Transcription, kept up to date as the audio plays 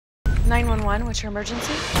911, what's your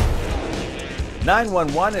emergency?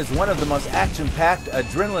 911 is one of the most action-packed,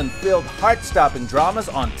 adrenaline-filled, heart-stopping dramas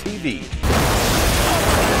on TV.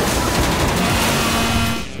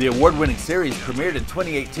 The award-winning series premiered in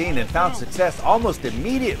 2018 and found success almost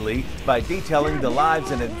immediately by detailing the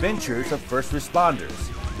lives and adventures of first responders.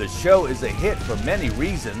 The show is a hit for many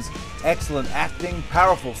reasons: excellent acting,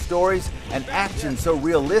 powerful stories, and action so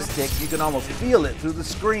realistic you can almost feel it through the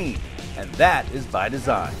screen. And that is by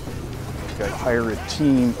design. I hire a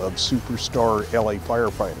team of superstar LA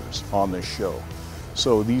firefighters on this show.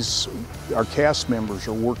 So our cast members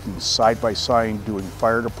are working side by side doing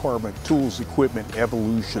fire department tools, equipment,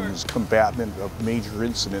 evolutions, combatant of major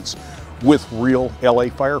incidents with real LA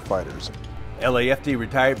firefighters. LAFD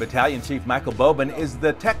retired Battalion Chief Michael Bowman is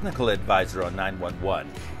the technical advisor on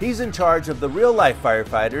 911. He's in charge of the real-life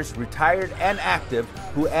firefighters, retired and active,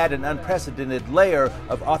 who add an unprecedented layer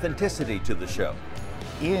of authenticity to the show.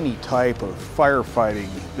 Any type of firefighting,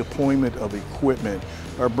 deployment of equipment,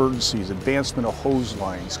 emergencies, advancement of hose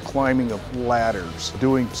lines, climbing of ladders,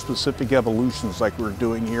 doing specific evolutions like we're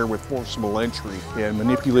doing here with forcible entry, and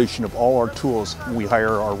manipulation of all our tools, we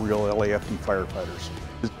hire our real LAFD firefighters.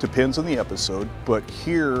 It depends on the episode, but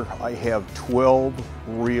here I have 12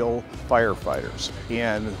 real firefighters.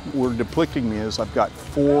 And what we're depicting is I've got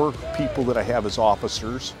 4 people that I have as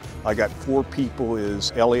officers, I got 4 people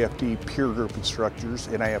as LAFD peer group instructors,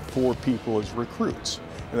 and I have 4 people as recruits.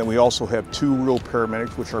 And then we also have 2 real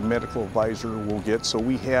paramedics, which our medical advisor will get. So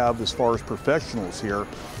we have, as far as professionals here,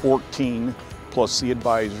 14 plus the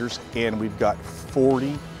advisors, and we've got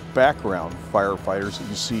 40 background firefighters that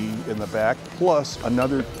you see in the back, plus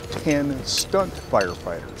another 10 stunt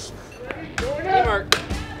firefighters.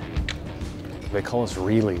 They call us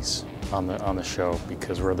realies on the show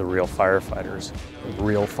because we're the real firefighters.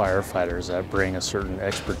 Real firefighters that bring a certain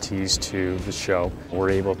expertise to the show. We're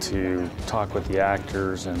able to talk with the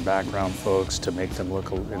actors and background folks to make them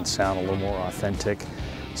look and sound a little more authentic.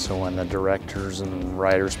 So when the directors and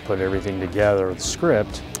writers put everything together, the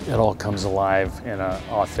script, it all comes alive in an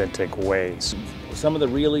authentic way. Some of the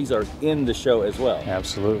realies are in the show as well.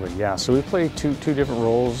 Absolutely, yeah. So we play two different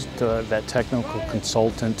roles, that technical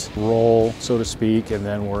consultant role, so to speak, and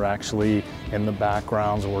then we're actually in the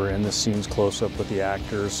backgrounds, we're in the scenes close up with the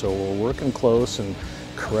actors, so we're working close and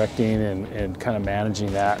correcting and kind of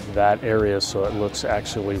managing that area so it looks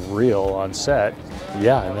actually real on set.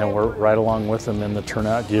 Yeah, and then we're right along with them in the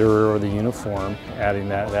turnout gear or the uniform, adding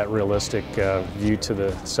that realistic view to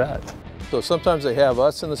the set. So sometimes they have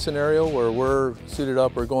us in the scenario where we're suited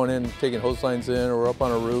up, we're going in, taking hose lines in, or we're up on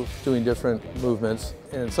a roof doing different movements.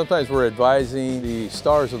 And sometimes we're advising the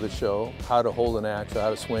stars of the show how to hold an axe,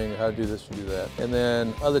 how to swing, how to do this or do that. And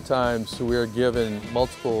then other times we're given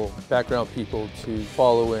multiple background people to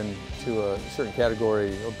follow into a certain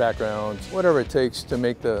category of backgrounds, whatever it takes to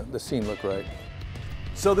make the scene look right.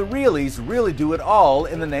 So the realies really do it all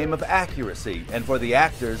in the name of accuracy. And for the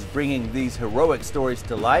actors bringing these heroic stories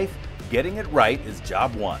to life, getting it right is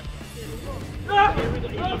job one.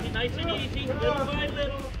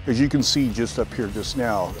 As you can see just up here just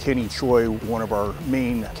now, Kenny Choi, one of our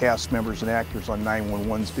main cast members and actors on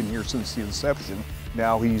 911, has been here since the inception.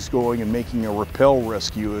 Now he's going and making a rappel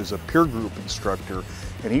rescue as a peer group instructor,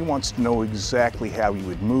 and he wants to know exactly how you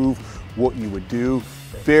would move, what you would do.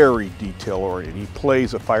 Very detail-oriented. He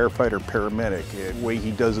plays a firefighter paramedic, and the way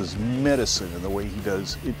he does his medicine and the way he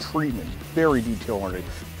does treatment, very detail-oriented.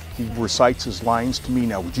 He recites his lines to me.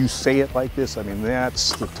 Now, would you say it like this? I mean,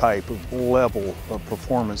 that's the type of level of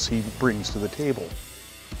performance he brings to the table.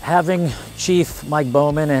 Having Chief Mike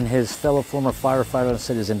Bowman and his fellow former firefighters on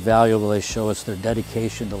set is invaluable. They show us their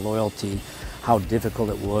dedication, the loyalty, how difficult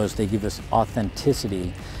it was. They give us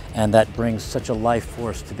authenticity, and that brings such a life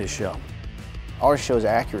force to this show. Our show's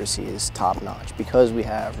accuracy is top-notch because we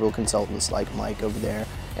have real consultants like Mike over there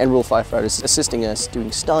and real firefighters assisting us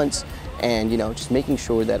doing stunts and, just making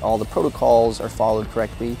sure that all the protocols are followed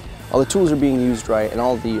correctly, all the tools are being used right, and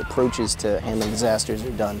all the approaches to handling disasters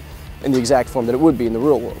are done in the exact form that it would be in the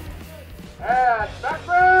real world. And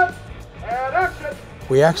background and action!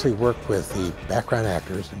 We actually work with the background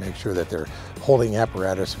actors to make sure that they're holding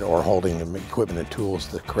apparatus or holding equipment and tools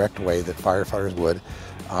the correct way that firefighters would.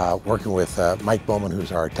 Working with Mike Bowman,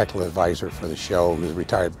 who's our technical advisor for the show, who's a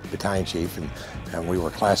retired battalion chief, and we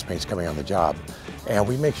were classmates coming on the job. And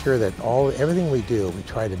we make sure that everything we do, we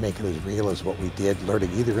try to make it as real as what we did,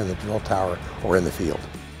 learning either in the drill tower or in the field.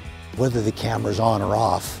 Whether the camera's on or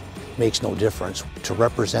off makes no difference. To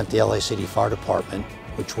represent the LA City Fire Department,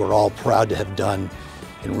 which we're all proud to have done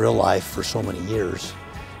in real life for so many years,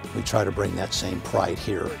 we try to bring that same pride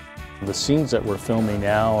here. The scenes that we're filming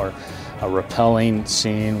now are a rappelling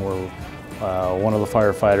scene where one of the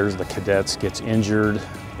firefighters, the cadets, gets injured.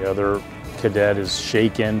 The other cadet is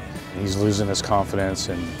shaken. He's losing his confidence,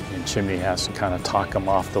 and Chimney has to kind of talk him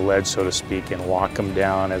off the ledge, so to speak, and walk him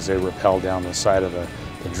down as they rappel down the side of the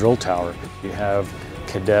drill tower. You have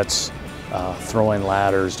cadets throwing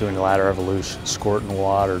ladders, doing ladder evolution, squirting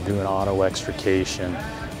water, doing auto extrication.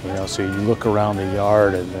 You know, so you look around the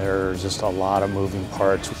yard and there's just a lot of moving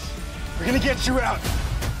parts. We're gonna get you out.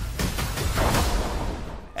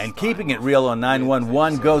 And keeping it real on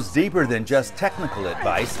 911 goes deeper than just technical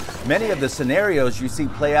advice. Many of the scenarios you see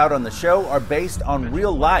play out on the show are based on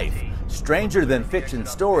real life, stranger than fiction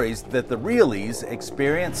stories that the realies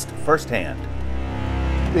experienced firsthand.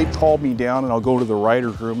 They call me down and I'll go to the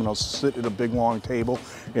writer's room and I'll sit at a big long table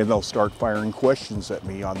and they'll start firing questions at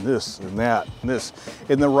me on this and that and this.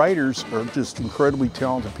 And the writers are just incredibly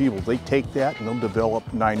talented people. They take that and they'll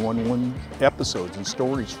develop 911 episodes and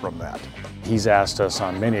stories from that. He's asked us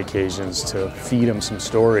on many occasions to feed him some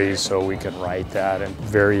stories so we can write that, and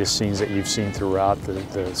various scenes that you've seen throughout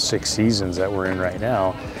the 6 seasons that we're in right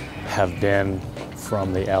now have been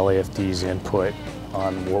from the LAFD's input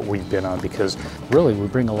on what we've been on, because really we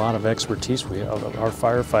bring a lot of expertise. Our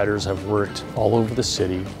firefighters have worked all over the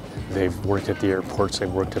city. They've worked at the airports,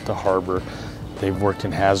 they've worked at the harbor, they've worked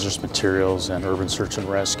in hazardous materials and urban search and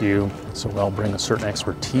rescue. So they'll bring a certain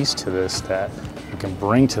expertise to this that we can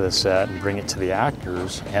bring to the set and bring it to the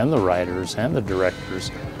actors and the writers and the directors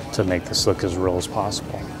to make this look as real as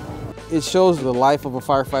possible. It shows the life of a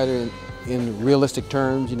firefighter in realistic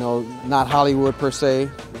terms, you know, not Hollywood per se,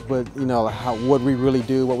 but you know, what we really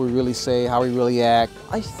do, what we really say, how we really act.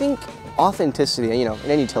 I think authenticity, you know,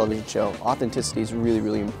 in any television show, authenticity is really,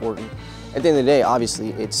 really important. At the end of the day, obviously,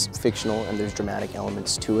 it's fictional and there's dramatic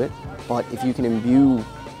elements to it, but if you can imbue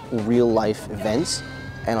real-life events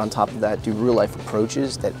and on top of that do real-life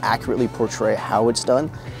approaches that accurately portray how it's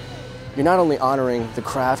done, you're not only honoring the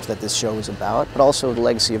craft that this show is about, but also the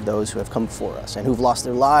legacy of those who have come before us and who've lost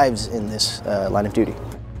their lives in this line of duty.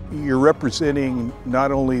 You're representing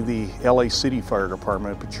not only the LA City Fire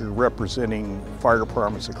Department, but you're representing fire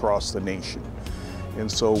departments across the nation.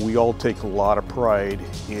 And so we all take a lot of pride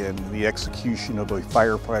in the execution of a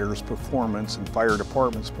firefighter's performance and fire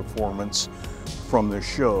department's performance from this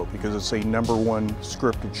show, because it's a #1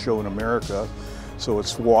 scripted show in America. So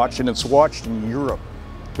it's watched, and it's watched in Europe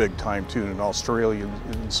big time too, in Australia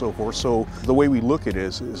and so forth. So the way we look at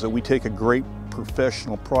it is that we take a great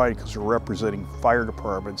professional pride because we're representing fire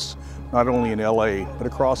departments not only in LA but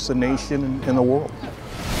across the nation and the world.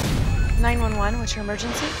 911, what's your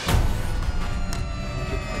emergency?